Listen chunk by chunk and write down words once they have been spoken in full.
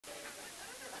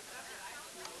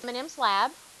M&M's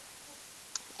Lab,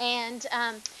 and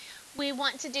we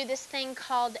want to do this thing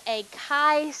called a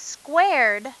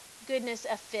chi-squared goodness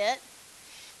of fit,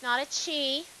 not a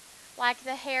chi, like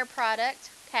the hair product,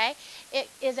 okay? It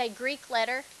is a Greek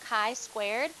letter,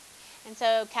 chi-squared, and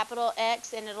so capital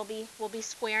X, and we'll be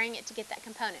squaring it to get that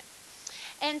component.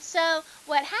 And so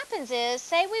what happens is,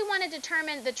 say we want to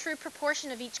determine the true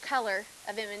proportion of each color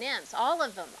of M&Ms, all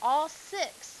of them, all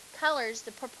 6 colors,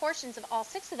 the proportions of all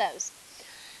 6 of those.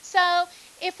 So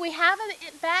if we have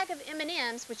a bag of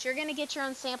M&Ms, which you're going to get your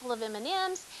own sample of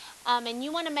M&Ms, and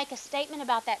you want to make a statement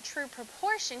about that true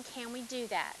proportion, can we do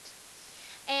that?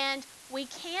 And we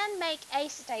can make a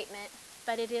statement,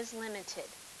 but it is limited.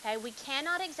 Okay, we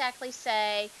cannot exactly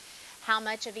say how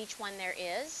much of each one there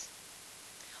is,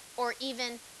 or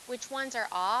even which ones are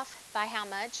off by how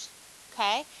much.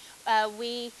 Okay,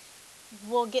 we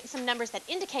will get some numbers that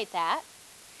indicate that,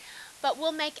 but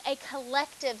we'll make a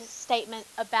collective statement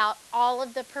about all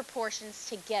of the proportions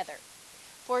together.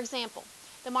 For example,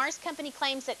 the Mars Company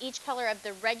claims that each color of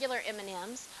the regular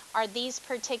M&Ms are these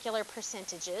particular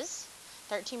percentages,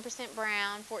 13%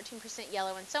 brown, 14%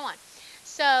 yellow, and so on.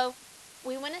 So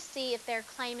we want to see if their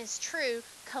claim is true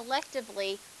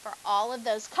collectively for all of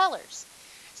those colors.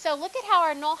 So look at how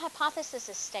our null hypothesis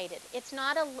is stated. It's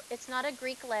not a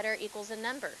Greek letter equals a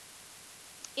number.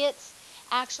 It's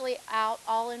actually out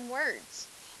all in words,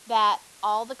 that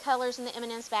all the colors in the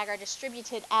M&M's bag are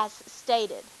distributed as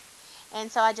stated. And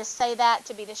so I just say that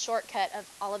to be the shortcut of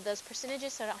all of those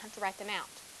percentages so I don't have to write them out.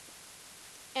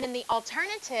 And then the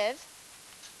alternative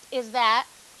is that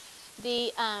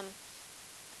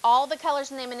all the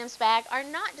colors in the M&M's bag are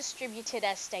not distributed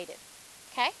as stated.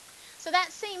 Okay? So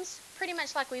that seems pretty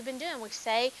much like we've been doing. We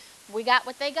say we got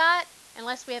what they got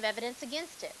unless we have evidence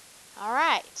against it. All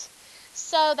right.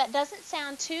 So that doesn't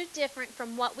sound too different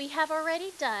from what we have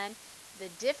already done. The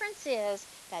difference is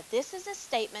that this is a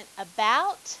statement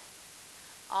about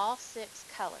all 6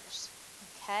 colors,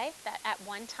 okay, that at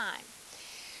one time.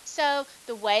 So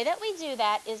the way that we do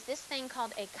that is this thing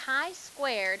called a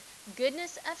chi-squared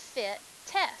goodness of fit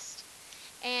test.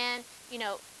 And, you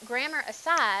know, grammar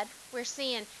aside, we're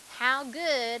seeing how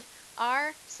good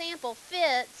our sample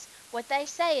fits what they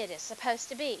say it is supposed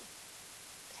to be,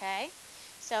 okay?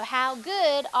 So how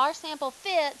good our sample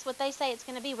fits what they say it's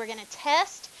going to be. We're going to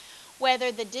test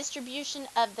whether the distribution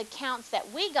of the counts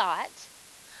that we got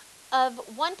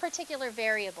of one particular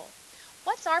variable.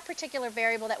 What's our particular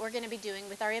variable that we're going to be doing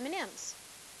with our M&Ms?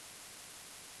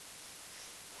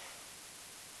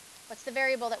 What's the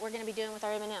variable that we're going to be doing with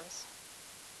our M&Ms?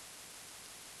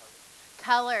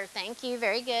 Color. Thank you.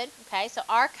 Very good. Okay, so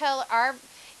our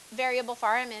variable for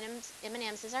our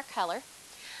M&Ms is our color.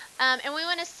 And we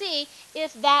want to see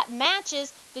if that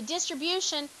matches the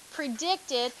distribution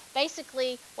predicted,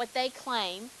 basically what they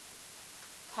claim,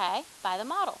 okay, by the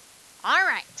model. All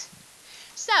right.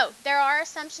 So there are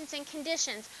assumptions and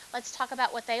conditions. Let's talk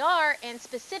about what they are and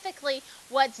specifically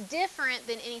what's different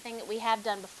than anything that we have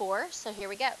done before. So here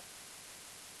we go.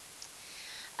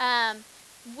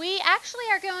 We actually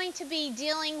are going to be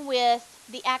dealing with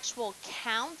the actual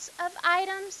counts of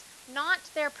items, not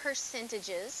their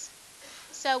percentages.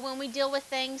 So when we deal with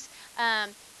things,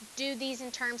 do these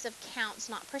in terms of counts,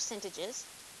 not percentages.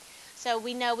 So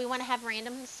we know we want to have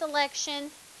random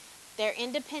selection. They're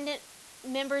independent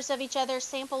members of each other.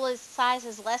 Sample size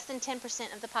is less than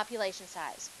 10% of the population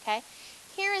size. Okay.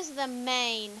 Here is the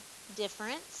main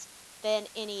difference than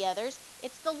any others.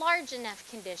 It's the large enough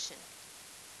condition.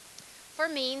 For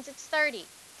means, it's 30.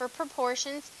 For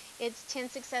proportions, it's 10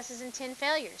 successes and 10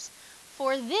 failures.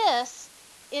 For this,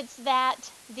 it's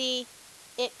that the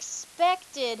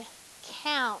expected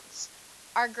counts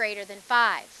are greater than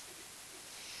 5.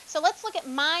 So let's look at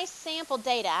my sample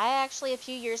data. I actually, a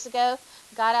few years ago,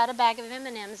 got out a bag of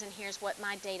M&Ms, and here's what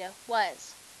my data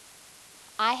was.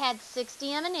 I had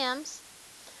 60 M&Ms.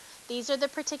 These are the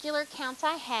particular counts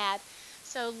I had.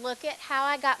 So look at how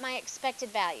I got my expected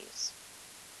values.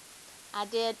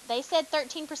 They said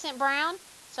 13% brown,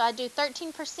 so I do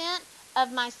 13%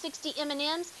 of my 60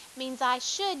 M&Ms means I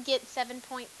should get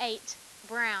 7.8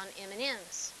 brown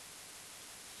M&Ms.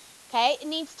 Okay, it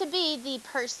needs to be the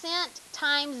percent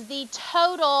times the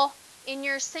total in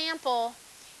your sample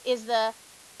is the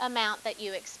amount that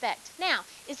you expect. Now,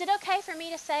 is it okay for me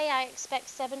to say I expect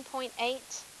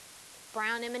 7.8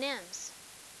 brown M&Ms?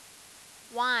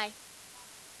 Why?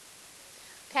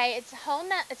 Okay, it's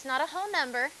not a whole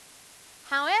number.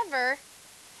 However,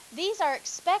 these are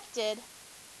expected.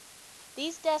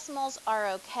 These decimals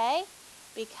are okay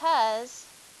because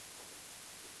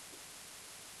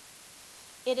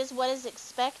it is what is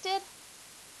expected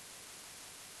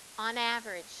on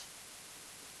average.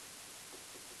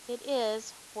 It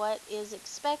is what is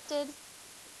expected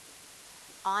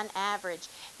on average.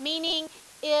 Meaning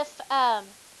if I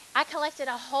collected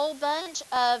a whole bunch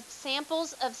of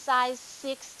samples of size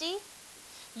 60,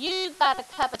 you got a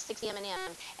cup of 60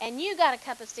 M&Ms, and you got a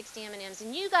cup of 60 M&Ms,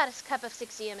 and you got a cup of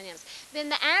 60 M&Ms. Then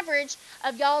the average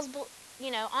of y'all's,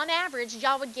 on average,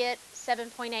 y'all would get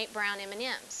 7.8 brown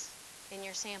M&Ms in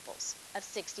your samples of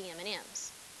 60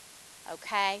 M&Ms.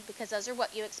 Okay? Because those are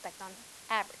what you expect on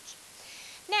average.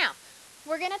 Now,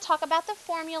 we're going to talk about the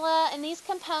formula and these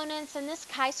components and this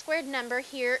chi-squared number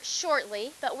here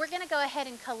shortly, but we're going to go ahead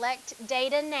and collect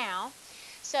data now.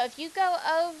 So if you go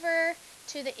over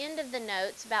to the end of the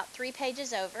notes, about 3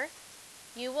 pages over,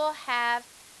 you will have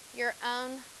your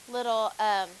own little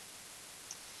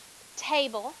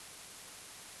table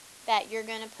that you're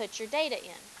going to put your data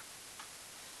in.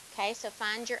 Okay, so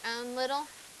find your own little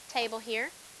table here.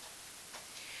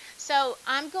 So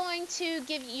I'm going to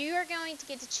give you are going to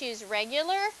get to choose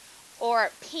regular or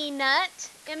peanut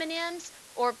M&Ms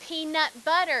or peanut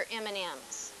butter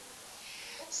M&Ms.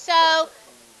 So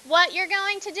what you're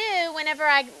going to do whenever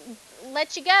I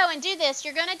let you go and do this,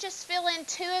 you're going to just fill in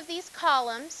 2 of these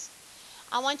columns.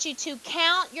 I want you to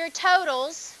count your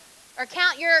totals or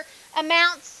count your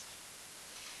amounts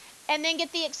and then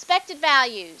get the expected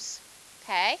values.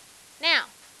 Okay? Now,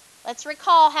 let's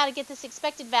recall how to get this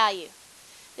expected value.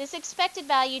 This expected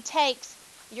value takes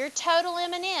your total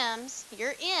M&Ms,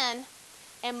 your N,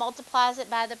 and multiplies it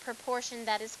by the proportion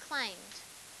that is claimed.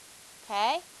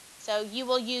 Okay? So you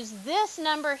will use this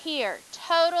number here,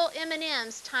 total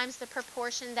M&Ms times the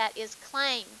proportion that is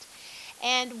claimed.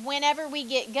 And whenever we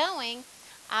get going,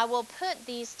 I will put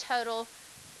these total,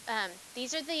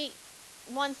 these are the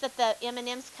ones that the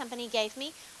M&M's company gave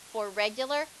me for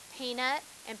regular, peanut,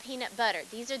 and peanut butter.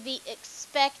 These are the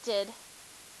expected,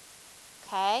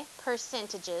 okay,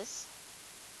 percentages.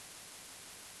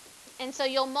 And so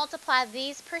you'll multiply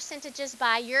these percentages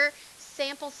by your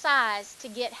sample size to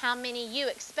get how many you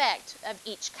expect of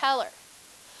each color.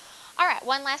 All right,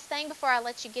 one last thing before I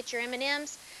let you get your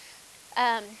M&Ms.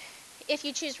 If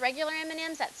you choose regular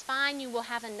M&Ms, that's fine. You will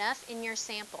have enough in your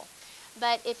sample.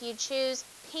 But if you choose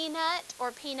peanut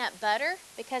or peanut butter,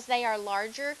 because they are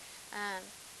larger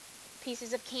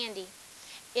pieces of candy,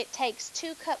 it takes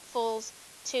 2 cupfuls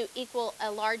to equal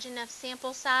a large enough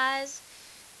sample size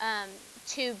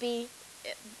to be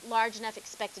large enough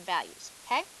expected values.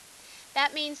 Okay?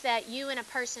 That means that you and a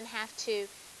person have to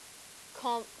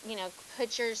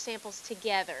put your samples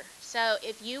together. So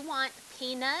if you want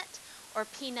peanut or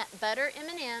peanut butter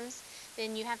M&Ms,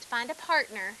 then you have to find a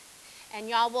partner, and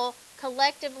y'all will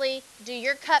collectively do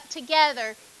your cup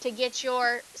together to get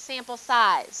your sample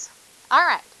size. All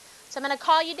right, so I'm going to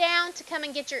call you down to come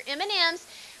and get your M&Ms.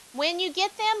 When you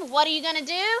get them, what are you going to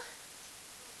do?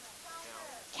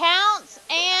 Counts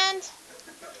and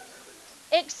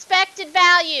expected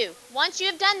value. Once you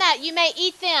have done that, you may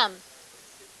eat them.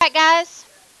 All right, guys.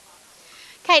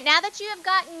 Okay, now that you have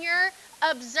gotten your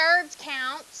observed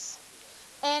counts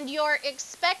and your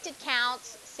expected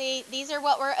counts, see, these are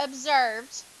what were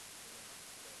observed.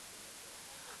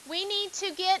 We need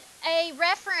to get a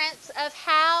reference of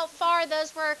how far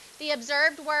the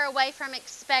observed were away from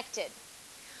expected.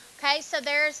 Okay, so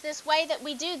there's this way that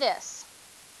we do this.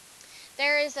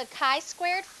 There is a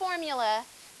chi-squared formula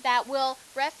that will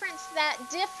reference that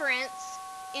difference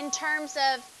in terms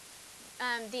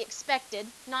of the expected,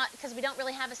 not because we don't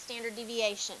really have a standard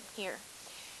deviation here.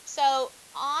 So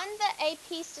on the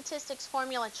AP statistics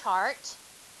formula chart,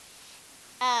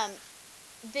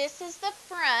 this is the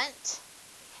front,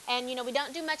 and we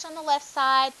don't do much on the left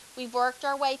side. We've worked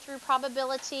our way through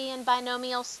probability and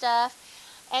binomial stuff,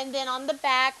 and then on the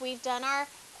back we've done our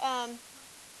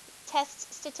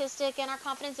test statistic and our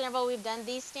confidence interval. We've done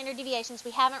these standard deviations.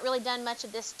 We haven't really done much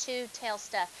of this two-tail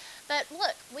stuff. But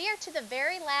look, we are to the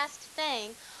very last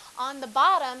thing on the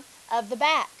bottom of the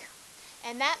back.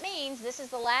 And that means this is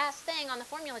the last thing on the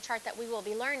formula chart that we will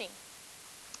be learning.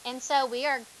 And so we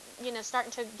are,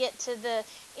 starting to get to the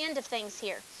end of things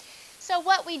here. So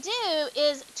what we do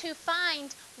is to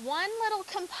find one little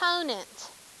component.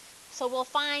 So we'll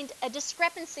find a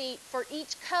discrepancy for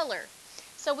each color.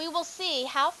 So we will see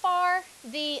how far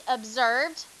the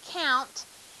observed count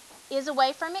is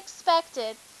away from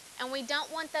expected, and we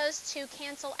don't want those to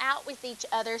cancel out with each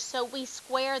other, so we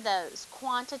square those,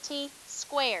 quantity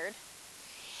squared,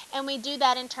 and we do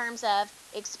that in terms of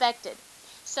expected.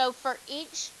 So for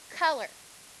each color,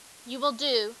 you will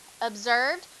do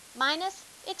observed minus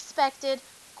expected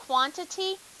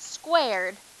quantity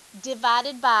squared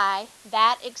divided by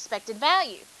that expected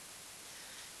value.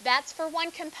 That's for one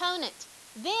component.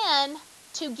 Then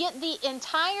to get the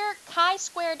entire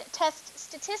chi-squared test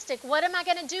statistic, what am I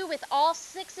going to do with all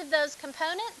 6 of those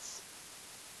components?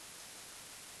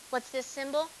 What's this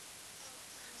symbol?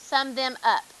 Sum them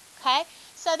up, okay?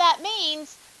 So that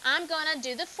means I'm going to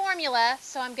do the formula.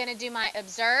 So I'm going to do my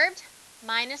observed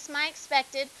minus my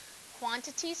expected,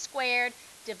 quantity squared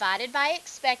divided by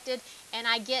expected, and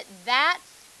I get that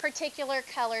particular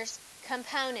color's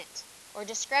component or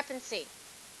discrepancy.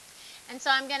 And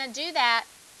so I'm going to do that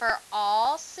for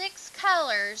all 6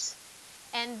 colors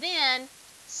and then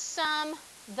sum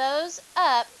those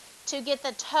up to get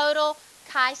the total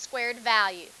chi-squared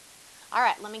value. All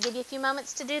right, let me give you a few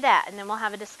moments to do that, and then we'll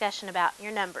have a discussion about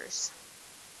your numbers.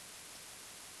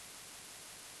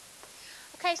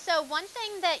 Okay, so one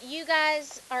thing that you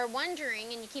guys are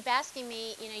wondering, and you keep asking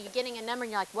me, you're getting a number,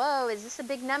 and you're like, whoa, is this a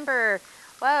big number?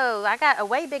 Whoa, I got a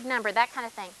way big number, that kind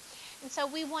of thing. And so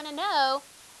we want to know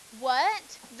what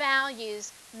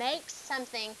values make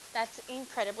something that's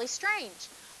incredibly strange.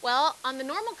 Well, on the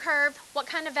normal curve, what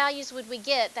kind of values would we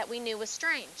get that we knew was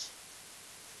strange?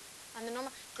 On the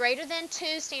normal, greater than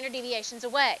 2 standard deviations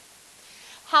away.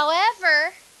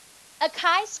 However, a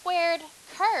chi-squared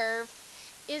curve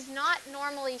is not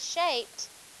normally shaped,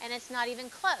 and it's not even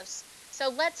close. So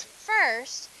let's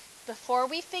first, before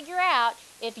we figure out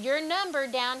if your number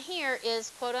down here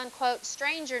is quote-unquote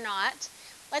strange or not,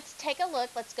 let's take a look.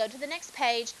 Let's go to the next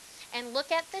page and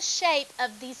look at the shape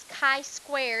of these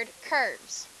chi-squared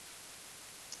curves.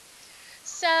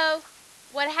 So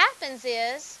what happens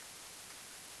is,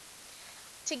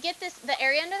 to get this, the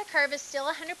area under the curve is still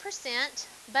 100%,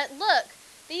 but look,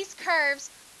 these curves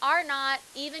are not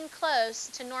even close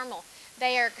to normal.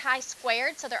 They are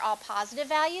chi-squared, so they're all positive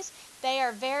values. They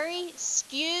are very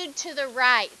skewed to the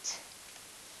right.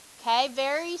 Okay,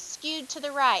 very skewed to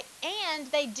the right. And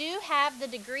they do have the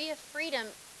degree of freedom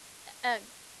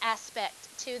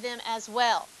aspect to them as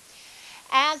well.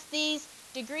 As these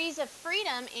degrees of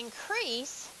freedom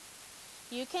increase,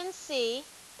 you can see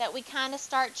that we kind of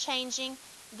start changing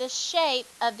the shape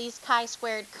of these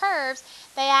chi-squared curves.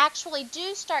 They actually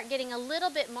do start getting a little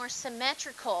bit more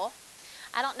symmetrical.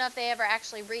 I don't know if they ever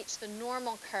actually reach the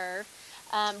normal curve.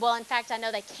 Well, in fact, I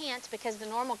know they can't, because the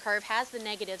normal curve has the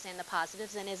negatives and the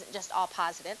positives and isn't just all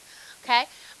positive. Okay,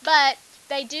 but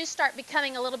they do start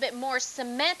becoming a little bit more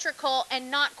symmetrical and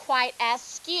not quite as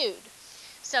skewed.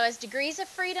 So as degrees of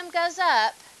freedom goes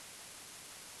up,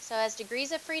 so as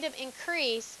degrees of freedom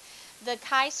increase, the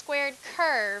chi-squared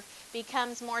curve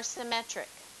becomes more symmetric,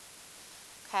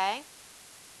 okay,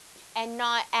 and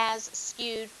not as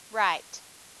skewed right.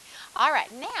 All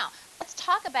right, now let's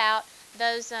talk about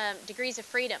those degrees of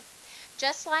freedom.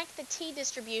 Just like the t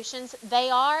distributions, they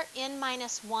are n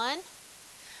minus 1,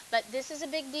 but this is a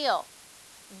big deal.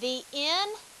 The n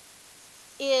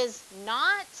is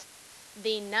not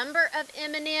the number of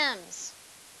M&Ms.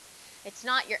 It's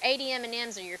not your 80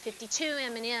 M&Ms or your 52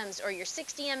 M&Ms or your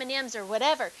 60 M&Ms or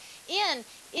whatever. N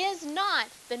is not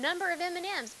the number of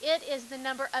M&Ms. It is the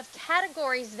number of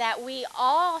categories that we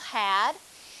all had.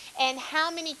 And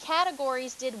how many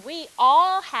categories did we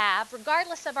all have,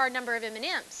 regardless of our number of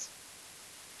M&Ms?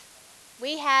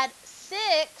 We had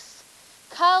 6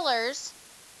 colors,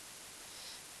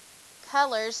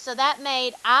 so that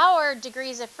made our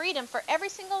degrees of freedom for every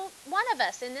single one of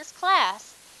us in this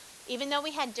class, even though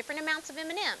we had different amounts of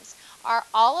M&Ms,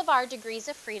 all of our degrees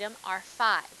of freedom are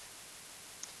 5.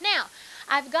 Now,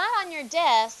 I've got on your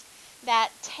desk that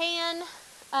tan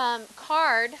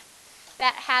card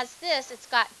that has this. It's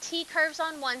got t curves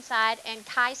on one side and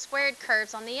chi-squared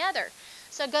curves on the other.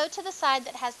 So go to the side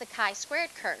that has the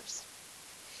chi-squared curves.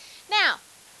 Now,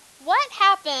 what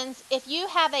happens if you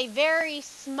have a very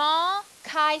small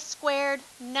chi-squared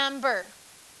number?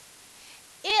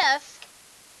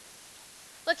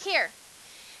 Look here,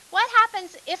 what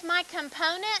happens if my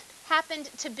component happened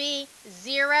to be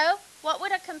 0? What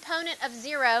would a component of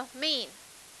 0 mean?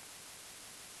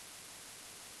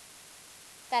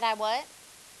 That I what?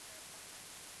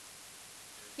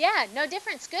 Yeah, no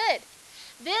difference. Good.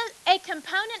 A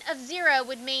component of 0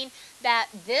 would mean that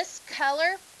this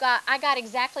color I got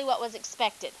exactly what was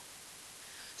expected.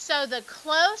 So the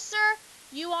closer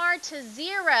you are to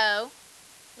 0,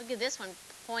 look at this one,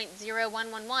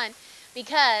 0.0111,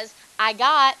 because I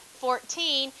got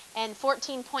 14 and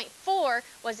 14.4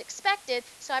 was expected,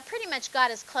 so I pretty much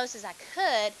got as close as I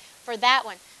could for that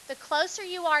one. The closer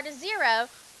you are to 0,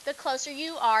 the closer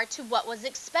you are to what was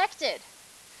expected.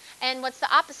 And what's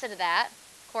the opposite of that?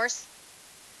 Of course,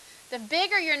 the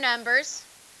bigger your numbers,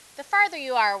 the farther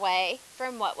you are away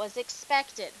from what was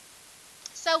expected.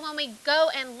 So when we go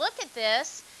and look at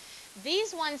this,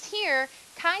 these ones here,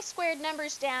 chi-squared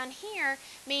numbers down here,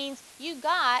 means you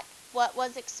got what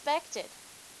was expected.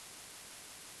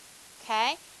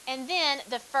 Okay? And then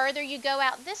the further you go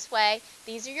out this way,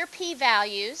 these are your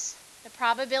p-values, the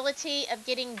probability of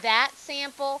getting that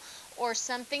sample or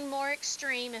something more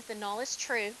extreme if the null is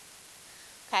true.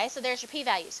 Okay, so there's your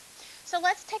p-values. So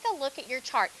let's take a look at your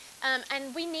chart. And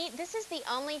this is the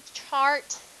only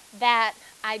chart that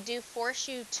I do force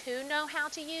you to know how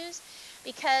to use,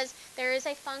 because there is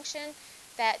a function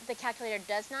that the calculator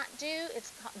does not do.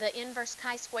 It's the inverse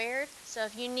chi-squared. So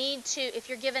if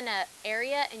you're given an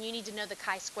area and you need to know the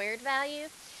chi-squared value,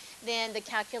 then the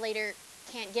calculator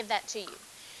can't give that to you.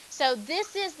 So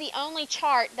this is the only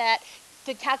chart that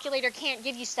the calculator can't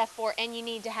give you stuff for, and you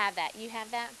need to have that. You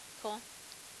have that? Cool.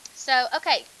 So,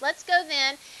 okay, let's go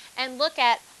then and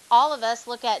all of us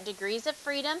look at degrees of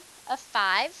freedom of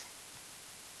 5.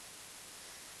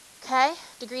 Okay,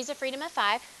 degrees of freedom of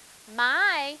 5.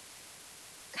 My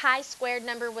chi-squared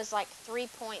number was like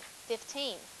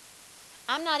 3.15.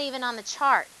 I'm not even on the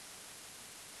chart.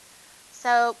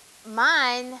 So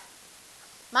my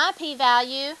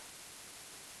p-value,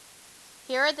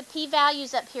 here are the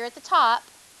p-values up here at the top,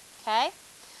 okay?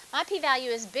 My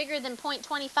p-value is bigger than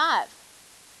 0.25,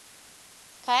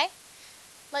 okay?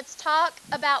 Let's talk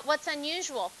about what's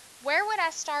unusual. Where would I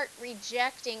start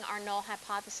rejecting our null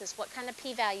hypothesis? What kind of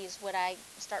p-values would I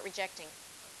start rejecting?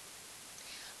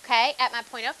 Okay, at my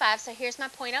 0.05, so here's my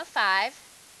 0.05.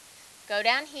 Go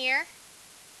down here.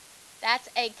 That's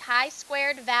a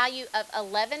chi-squared value of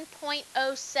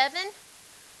 11.07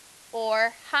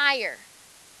 or higher.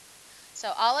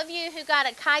 So all of you who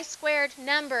got a chi-squared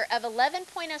number of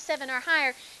 11.07 or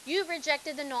higher, you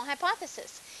rejected the null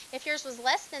hypothesis. If yours was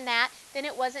less than that, then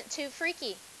it wasn't too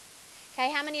freaky.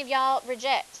 Okay, how many of y'all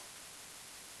reject?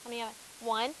 How many?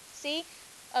 One. See?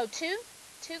 Oh, two?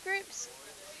 Two groups?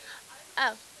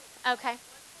 Oh, okay.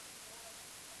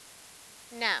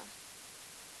 No.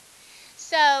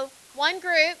 So, one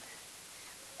group,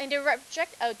 and to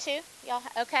reject, oh, two? Y'all,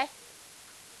 okay.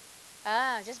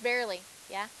 Ah, just barely,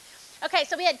 yeah. Okay,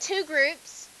 so we had two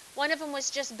groups. One of them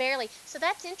was just barely. So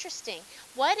that's interesting.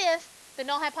 What if the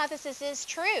null hypothesis is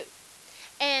true?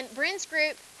 And Bryn's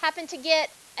group happened to get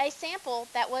a sample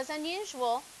that was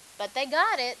unusual, but they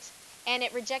got it, and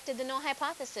it rejected the null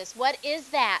hypothesis. What is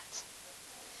that?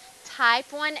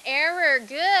 Type 1 error.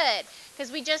 Good.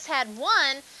 Because we just had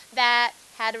one that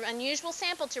had an unusual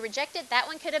sample to reject it. That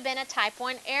one could have been a type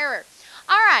 1 error.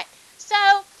 All right.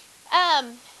 So,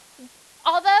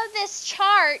 although this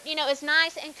chart, is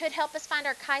nice and could help us find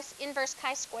our inverse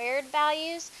chi-squared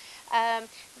values,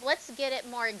 let's get it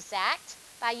more exact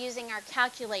by using our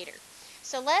calculator.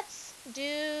 So let's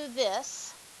do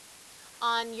this.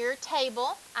 On your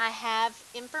table, I have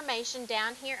information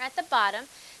down here at the bottom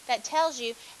that tells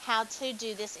you how to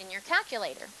do this in your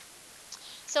calculator.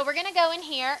 So we're going to go in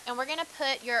here and we're going to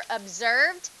put your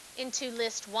observed into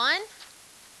list 1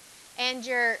 and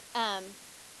your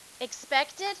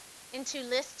expected into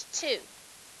list 2.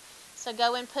 So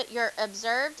go and put your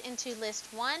observed into list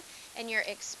 1 and your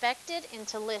expected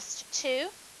into list 2.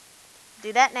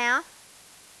 Do that now.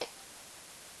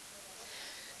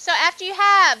 So after you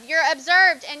have your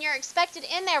observed and your expected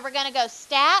in there, we're going to go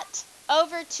stat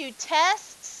over to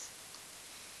tests.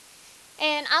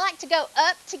 And I like to go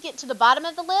up to get to the bottom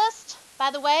of the list.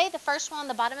 By the way, the first one on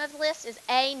the bottom of the list is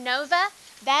ANOVA.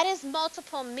 That is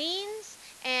multiple means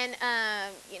and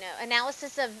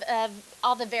analysis of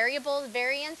all the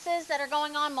variances that are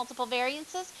going on, multiple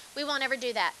variances. We won't ever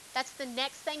do that. That's the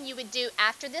next thing you would do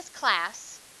after this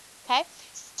class. Okay?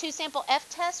 Two sample F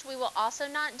test we will also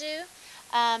not do.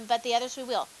 But the others we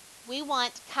will. We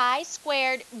want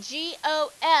chi-squared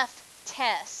GOF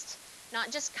test.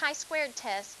 Not just chi-squared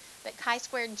test, but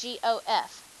chi-squared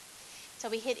GOF. So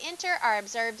we hit enter, our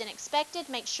observed and expected.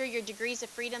 Make sure your degrees of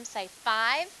freedom say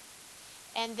 5.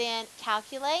 And then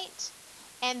calculate.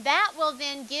 And that will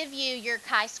then give you your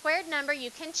chi-squared number.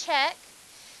 You can check.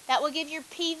 That will give your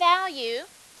p-value.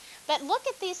 But look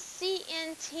at these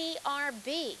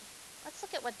CNTRB. Let's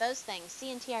look at what those things,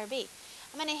 CNTRB.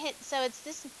 I'm going to hit, so it's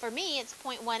this, for me, it's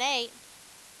 0.18,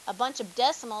 a bunch of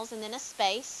decimals, and then a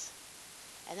space,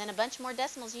 and then a bunch more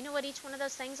decimals. You know what each one of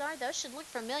those things are? Those should look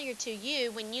familiar to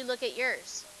you when you look at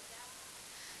yours.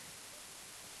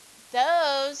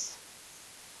 Those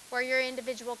were your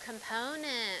individual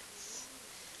components.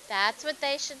 That's what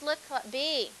they should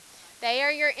be. They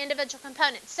are your individual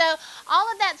components. So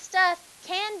all of that stuff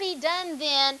can be done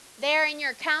then there in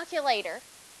your calculator,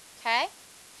 okay?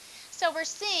 So we're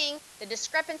seeing the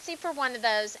discrepancy for one of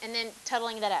those and then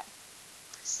totaling that up.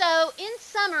 So in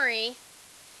summary,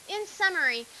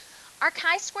 our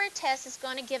chi-square test is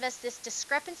going to give us this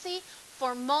discrepancy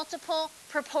for multiple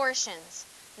proportions.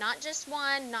 not just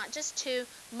one, not just two,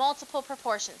 multiple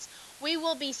proportions. We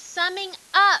will be summing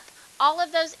up all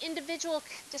of those individual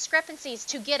discrepancies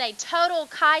to get a total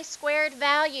chi-squared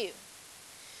value.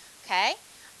 Okay?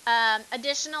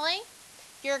 Additionally,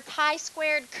 your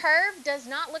chi-squared curve does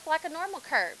not look like a normal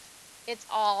curve. It's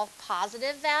all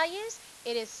positive values.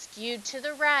 It is skewed to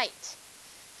the right.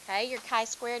 Okay, your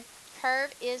chi-squared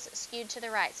curve is skewed to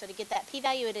the right. So to get that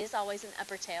p-value, it is always an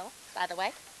upper tail, by the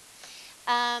way.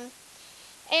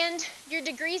 And your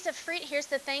degrees of freedom, here's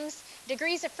the things.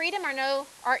 Degrees of freedom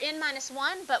are n minus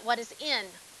 1, but what is n?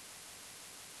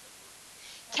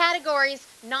 Categories,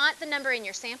 not the number in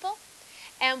your sample.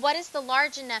 And what is the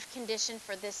large enough condition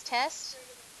for this test?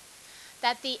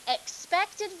 That the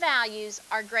expected values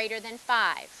are greater than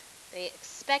 5. The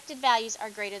expected values are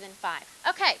greater than 5.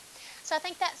 Okay, so I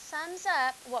think that sums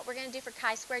up what we're going to do for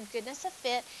chi-squared goodness of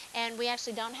fit, and we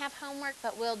actually don't have homework,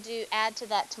 but we'll add to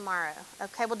that tomorrow.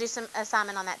 Okay, we'll do some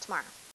assignment on that tomorrow.